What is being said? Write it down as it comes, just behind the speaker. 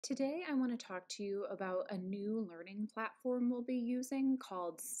Today, I want to talk to you about a new learning platform we'll be using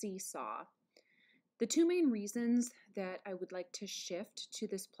called Seesaw. The two main reasons that I would like to shift to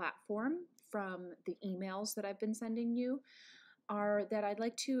this platform from the emails that I've been sending you are that I'd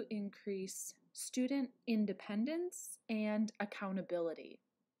like to increase student independence and accountability.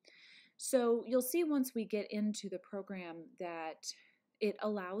 So you'll see once we get into the program that it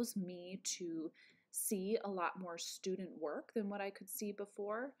allows me to see a lot more student work than what I could see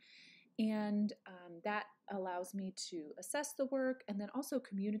before. And that allows me to assess the work and then also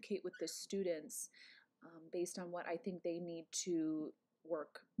communicate with the students based on what I think they need to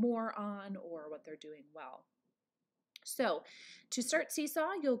work more on or what they're doing well. So to start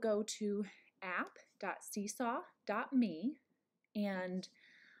Seesaw, you'll go to app.seesaw.me, and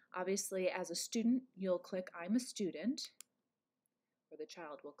obviously as a student, you'll click I'm a student, or the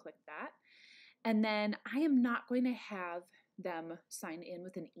child will click that. And then I am not going to have them sign in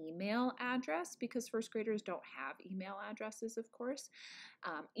with an email address because first graders don't have email addresses, of course.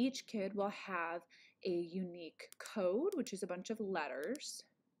 Each kid will have a unique code, which is a bunch of letters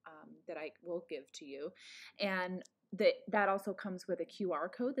that I will give to you. And that also comes with a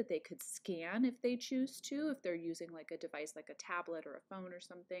QR code that they could scan if they choose to, if they're using like a device like a tablet or a phone or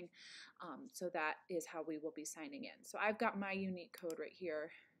something. So that is how we will be signing in. So I've got my unique code right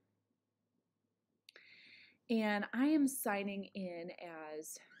here. And I am signing in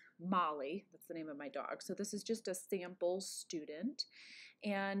as Molly. That's the name of my dog. So this is just a sample student.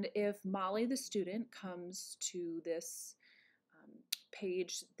 And if Molly, the student, comes to this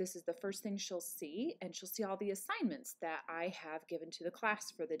page, this is the first thing she'll see, and she'll see all the assignments that I have given to the class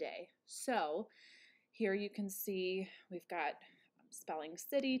for the day. So here you can see we've got Spelling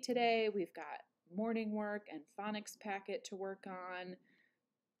City today. We've got morning work and phonics packet to work on.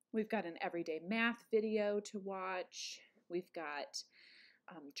 We've got an everyday math video to watch. We've got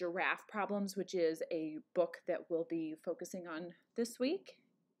Giraffe Problems, which is a book that we'll be focusing on this week.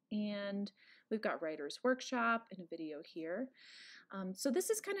 And we've got Writer's Workshop and a video here. So this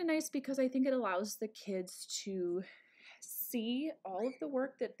is kind of nice because I think it allows the kids to see all of the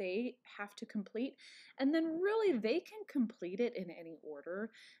work that they have to complete, and then really they can complete it in any order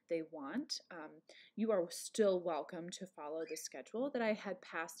they want. You are still welcome to follow the schedule that I had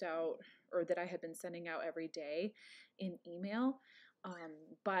passed out or that I had been sending out every day in email.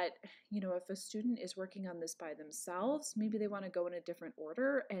 But if a student is working on this by themselves, maybe they want to go in a different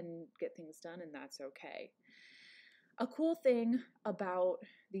order and get things done, and that's okay. A cool thing about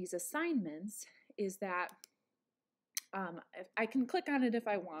these assignments is that I can click on it if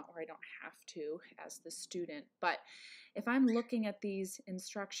I want, or I don't have to as the student. But if I'm looking at these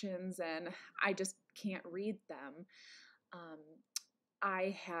instructions and I just can't read them,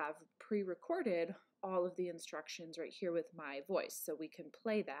 I have pre-recorded all of the instructions right here with my voice. So we can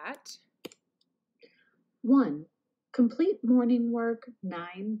play that. 1. Complete morning work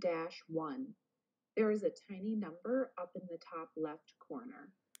 9-1. There is a tiny number up in the top left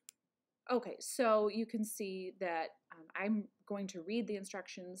corner. Okay, so you can see that I'm going to read the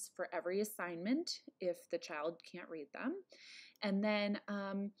instructions for every assignment if the child can't read them. And then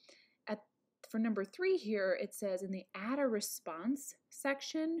for number 3 here, it says in the add a response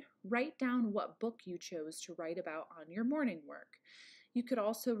section, write down what book you chose to write about on your morning work. You could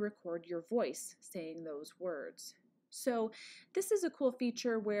also record your voice saying those words. So this is a cool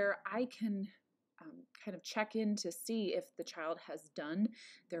feature where I can kind of check in to see if the child has done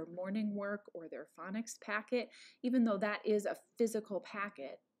their morning work or their phonics packet, even though that is a physical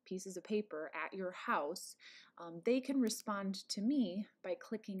packet, pieces of paper at your house. They can respond to me by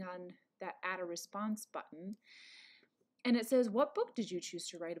clicking on that add a response button. And it says, what book did you choose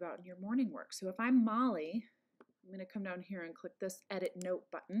to write about in your morning work? So if I'm Molly, I'm going to come down here and click this edit note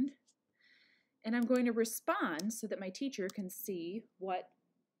button. And I'm going to respond so that my teacher can see what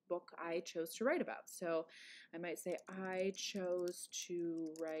book I chose to write about. So I might say, I chose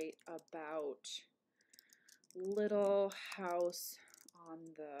to write about Little House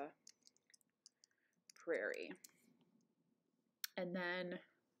on the Prairie. And then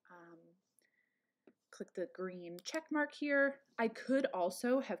click the green check mark here. I could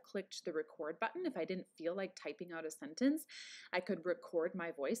also have clicked the record button if I didn't feel like typing out a sentence. I could record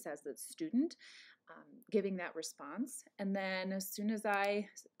my voice as the student giving that response. And then as soon as I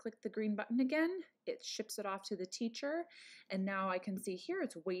click the green button again, it ships it off to the teacher. And now I can see here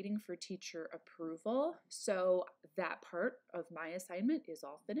it's waiting for teacher approval. So that part of my assignment is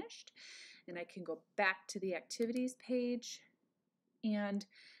all finished. And I can go back to the activities page and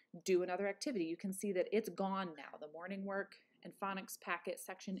do another activity. You can see that it's gone now. The morning work and phonics packet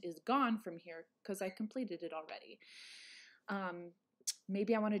section is gone from here because I completed it already.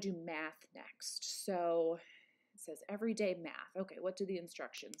 maybe I want to do math next. So it says everyday math. Okay, what do the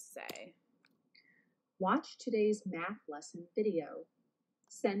instructions say? Watch today's math lesson video.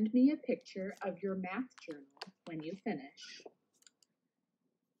 Send me a picture of your math journal when you finish.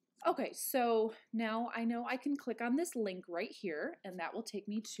 Okay, so now I know I can click on this link right here, and that will take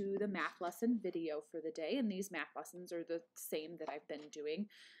me to the math lesson video for the day. And these math lessons are the same that I've been doing,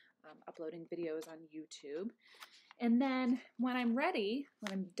 uploading videos on YouTube. And then when I'm ready,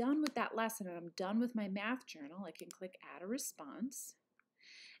 when I'm done with that lesson and I'm done with my math journal, I can click Add a Response.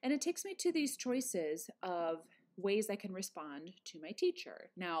 And it takes me to these choices of ways I can respond to my teacher.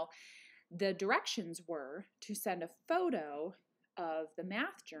 Now, the directions were to send a photo of the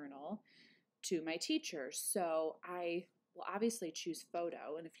math journal to my teacher. So I will obviously choose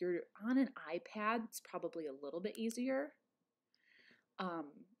photo. And if you're on an iPad, it's probably a little bit easier.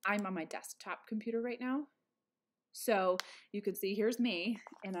 I'm on my desktop computer right now. So you can see here's me,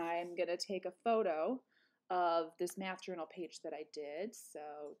 and I'm going to take a photo of this math journal page that I did. So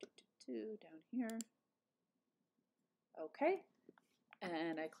down here. Okay.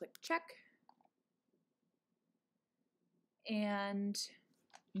 And I click check. And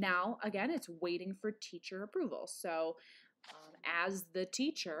now, again, it's waiting for teacher approval. So as the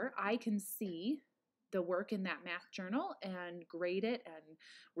teacher, I can see the work in that math journal and grade it and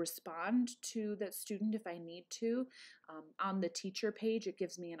respond to that student if I need to. On the teacher page, it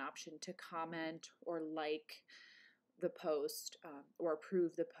gives me an option to comment or like the post or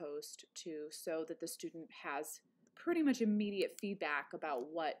approve the post too, so that the student has pretty much immediate feedback about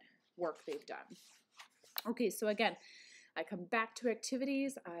what work they've done. Okay, so again, I come back to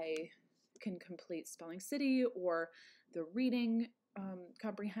activities. I can complete Spelling City or the reading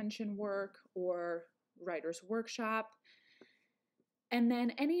comprehension work or writer's workshop. And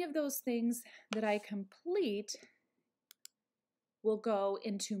then any of those things that I complete will go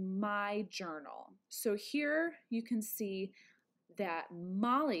into my journal. So here you can see that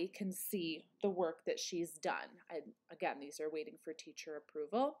Molly can see the work that she's done. Again, these are waiting for teacher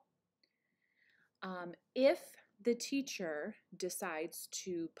approval. If the teacher decides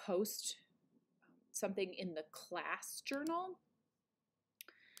to post something in the class journal,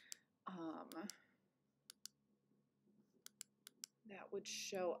 that would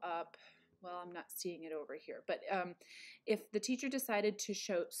show up, well, I'm not seeing it over here, but if the teacher decided to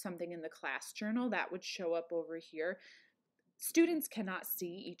show something in the class journal, that would show up over here. Students cannot see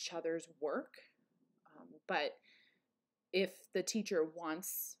each other's work, but if the teacher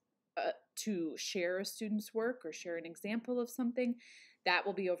wants to share a student's work or share an example of something, that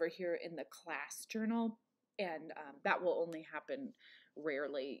will be over here in the class journal, and that will only happen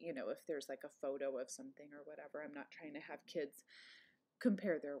rarely, if there's like a photo of something or whatever. I'm not trying to have kids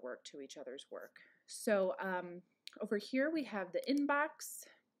compare their work to each other's work. So over here we have the inbox.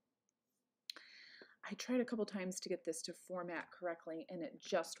 I tried a couple times to get this to format correctly and it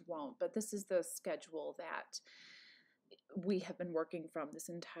just won't, but this is the schedule that we have been working from this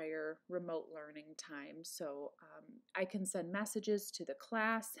entire remote learning time. So I can send messages to the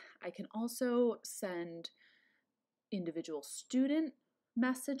class. I can also send individual student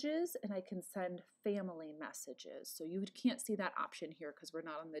messages, and I can send family messages. So you can't see that option here because we're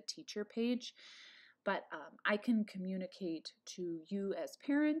not on the teacher page, but I can communicate to you as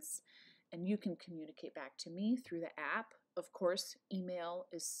parents, and you can communicate back to me through the app. Of course, email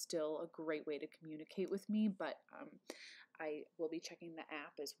is still a great way to communicate with me, but I will be checking the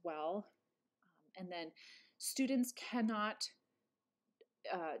app as well. And then students cannot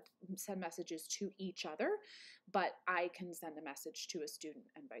send messages to each other, but I can send a message to a student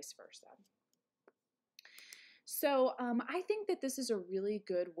and vice versa. So I think that this is a really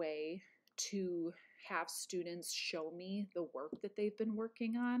good way to have students show me the work that they've been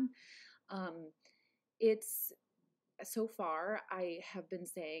working on. So far I have been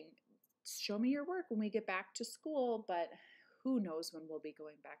saying, show me your work when we get back to school, but who knows when we'll be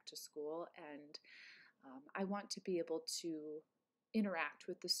going back to school, and I want to be able to interact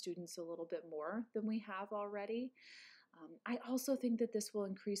with the students a little bit more than we have already. I also think that this will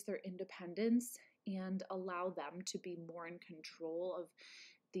increase their independence and allow them to be more in control of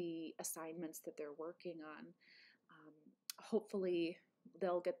the assignments that they're working on. Hopefully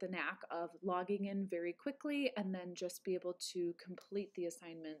they'll get the knack of logging in very quickly and then just be able to complete the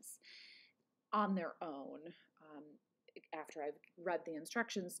assignments on their own after I've read the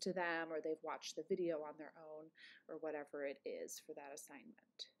instructions to them or they've watched the video on their own or whatever it is for that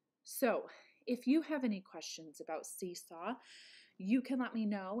assignment. So if you have any questions about Seesaw, you can let me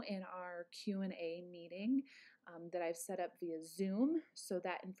know in our Q&A meeting that I've set up via Zoom, so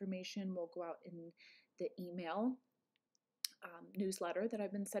that information will go out in the email newsletter that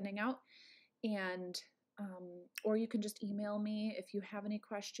I've been sending out. And or you can just email me if you have any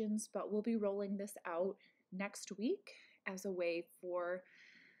questions, but we'll be rolling this out next week as a way for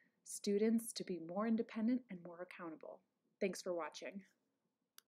students to be more independent and more accountable. Thanks for watching.